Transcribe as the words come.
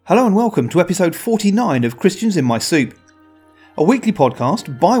Hello and welcome to episode 49 of Christians in My Soup, a weekly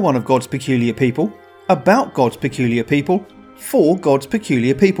podcast by one of God's peculiar people, about God's peculiar people, for God's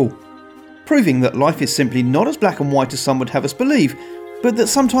peculiar people, proving that life is simply not as black and white as some would have us believe, but that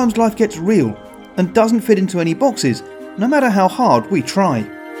sometimes life gets real and doesn't fit into any boxes, no matter how hard we try.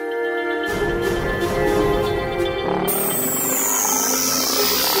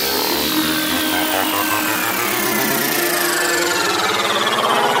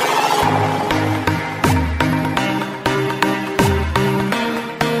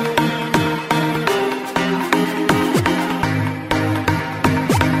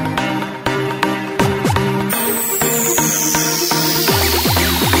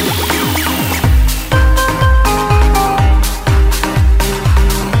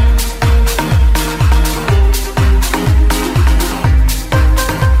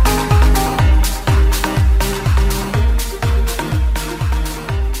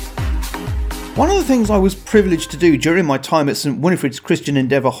 One of the things I was privileged to do during my time at St Winifred's Christian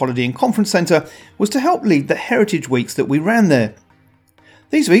Endeavour Holiday and Conference Centre was to help lead the Heritage Weeks that we ran there.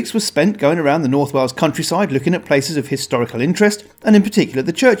 These weeks were spent going around the North Wales countryside looking at places of historical interest, and in particular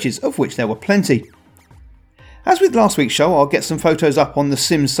the churches, of which there were plenty. As with last week's show, I'll get some photos up on the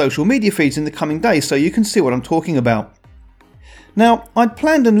Sims social media feeds in the coming days so you can see what I'm talking about. Now, I'd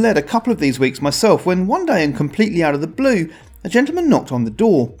planned and led a couple of these weeks myself when one day, and completely out of the blue, a gentleman knocked on the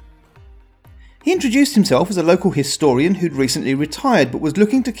door. He introduced himself as a local historian who'd recently retired but was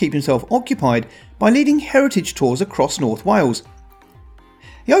looking to keep himself occupied by leading heritage tours across North Wales.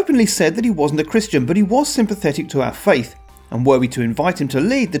 He openly said that he wasn't a Christian, but he was sympathetic to our faith, and were we to invite him to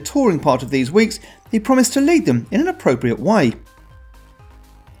lead the touring part of these weeks, he promised to lead them in an appropriate way.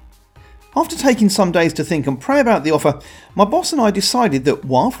 After taking some days to think and pray about the offer, my boss and I decided that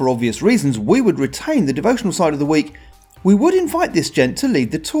while for obvious reasons we would retain the devotional side of the week, we would invite this gent to lead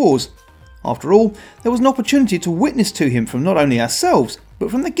the tours. After all, there was an opportunity to witness to him from not only ourselves,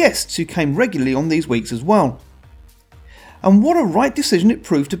 but from the guests who came regularly on these weeks as well. And what a right decision it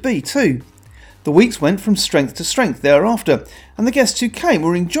proved to be too. The weeks went from strength to strength thereafter, and the guests who came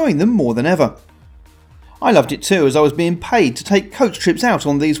were enjoying them more than ever. I loved it too, as I was being paid to take coach trips out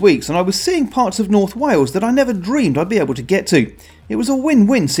on these weeks, and I was seeing parts of North Wales that I never dreamed I'd be able to get to. It was a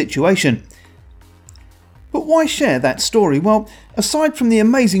win-win situation. But why share that story? Well, aside from the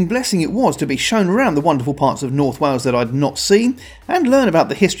amazing blessing it was to be shown around the wonderful parts of North Wales that I'd not seen, and learn about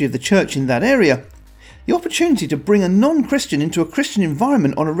the history of the church in that area, the opportunity to bring a non-Christian into a Christian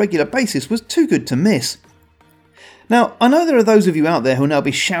environment on a regular basis was too good to miss. Now, I know there are those of you out there who will now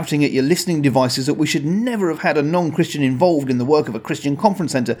be shouting at your listening devices that we should never have had a non-Christian involved in the work of a Christian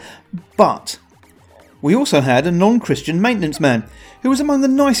conference centre, but we also had a non-Christian maintenance man, who was among the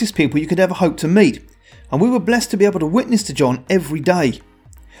nicest people you could ever hope to meet. And we were blessed to be able to witness to John every day.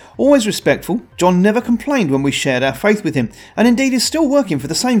 Always respectful, John never complained when we shared our faith with him, and indeed is still working for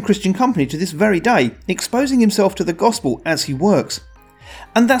the same Christian company to this very day, exposing himself to the gospel as he works.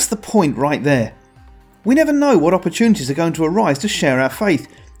 And that's the point right there. We never know what opportunities are going to arise to share our faith,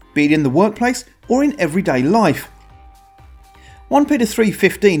 be it in the workplace or in everyday life. 1 Peter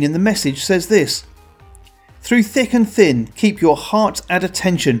 3:15 in the Message says this: "Through thick and thin, keep your hearts at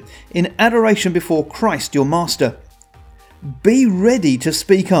attention, in adoration before Christ your Master. Be ready to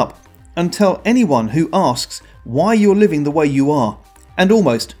speak up and tell anyone who asks why you're living the way you are, and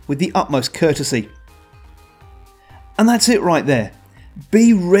almost with the utmost courtesy." And that's it right there.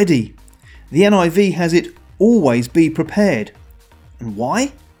 Be ready. The NIV has it, always be prepared. And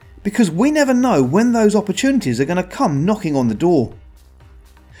why? Because we never know when those opportunities are going to come knocking on the door.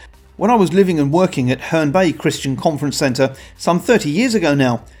 When I was living and working at Herne Bay Christian Conference Centre some 30 years ago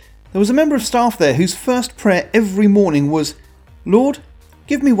now, there was a member of staff there whose first prayer every morning was, "Lord,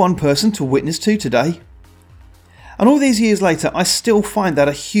 give me one person to witness to today." And all these years later, I still find that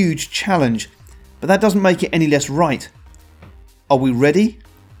a huge challenge, but that doesn't make it any less right. Are we ready?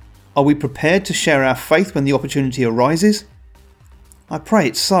 Are we prepared to share our faith when the opportunity arises? I pray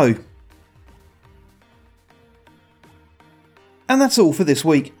it's so. And that's all for this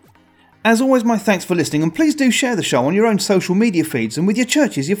week. As always, my thanks for listening, and please do share the show on your own social media feeds and with your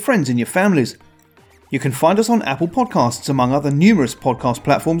churches, your friends and your families. You can find us on Apple Podcasts, among other numerous podcast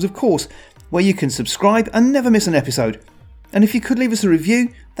platforms of course, where you can subscribe and never miss an episode. And if you could leave us a review,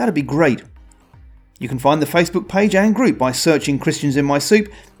 that'd be great. You can find the Facebook page and group by searching Christians in My Soup,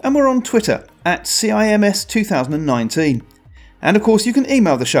 and we're on Twitter at CIMS2019. And of course you can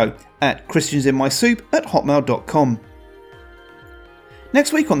email the show at christiansinmysoup@hotmail.com.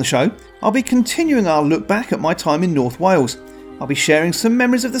 Next week on the show, I'll be continuing our look back at my time in North Wales. I'll be sharing some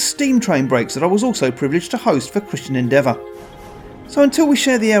memories of the steam train breaks that I was also privileged to host for Christian Endeavour. So until we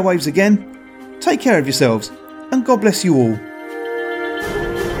share the airwaves again, take care of yourselves, and God bless you all.